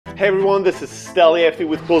Hey everyone, this is Steli Efti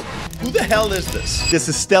with Close. Who the hell is this? This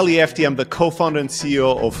is Steli Efti. I'm the co-founder and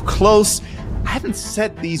CEO of Close. I haven't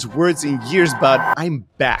said these words in years, but I'm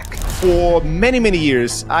back. For many, many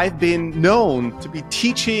years, I've been known to be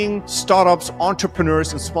teaching startups,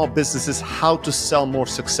 entrepreneurs, and small businesses how to sell more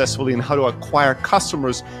successfully and how to acquire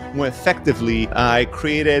customers more effectively. I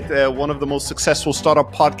created one of the most successful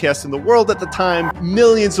startup podcasts in the world at the time,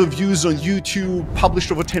 millions of views on YouTube,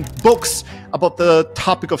 published over 10 books about the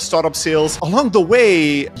topic of startup sales. Along the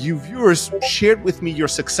way, you viewers shared with me your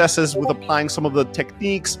successes with applying some of the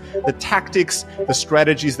techniques, the tactics, the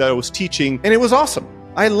strategies that I was teaching, and it was awesome.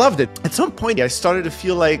 I loved it. At some point, I started to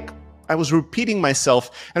feel like I was repeating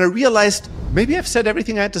myself, and I realized maybe I've said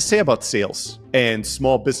everything I had to say about sales and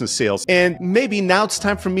small business sales. And maybe now it's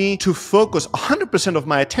time for me to focus 100% of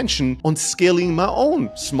my attention on scaling my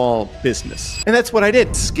own small business. And that's what I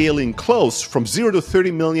did, scaling Close from 0 to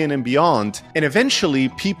 30 million and beyond. And eventually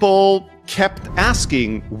people kept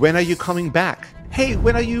asking, when are you coming back? Hey,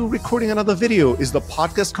 when are you recording another video? Is the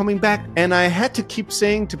podcast coming back? And I had to keep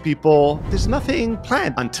saying to people, there's nothing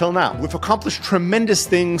planned until now. We've accomplished tremendous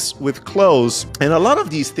things with Close. And a lot of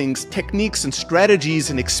these things, techniques and strategies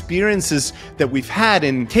and experiences that we've had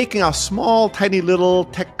in taking our small, tiny little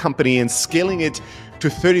tech company and scaling it to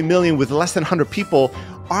 30 million with less than 100 people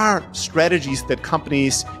are strategies that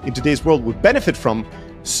companies in today's world would benefit from.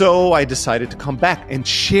 So I decided to come back and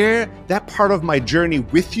share that part of my journey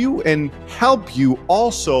with you and help you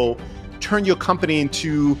also turn your company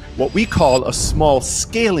into what we call a small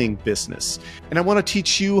scaling business. And I want to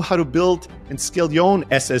teach you how to build and scale your own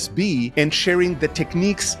SSB and sharing the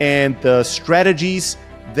techniques and the strategies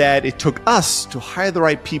that it took us to hire the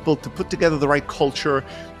right people, to put together the right culture,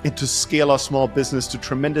 and to scale our small business to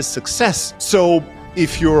tremendous success. So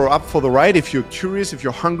if you're up for the ride, if you're curious, if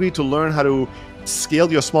you're hungry to learn how to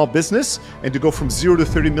scale your small business and to go from 0 to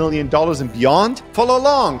 $30 million and beyond, follow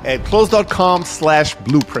along at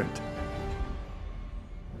close.com/blueprint.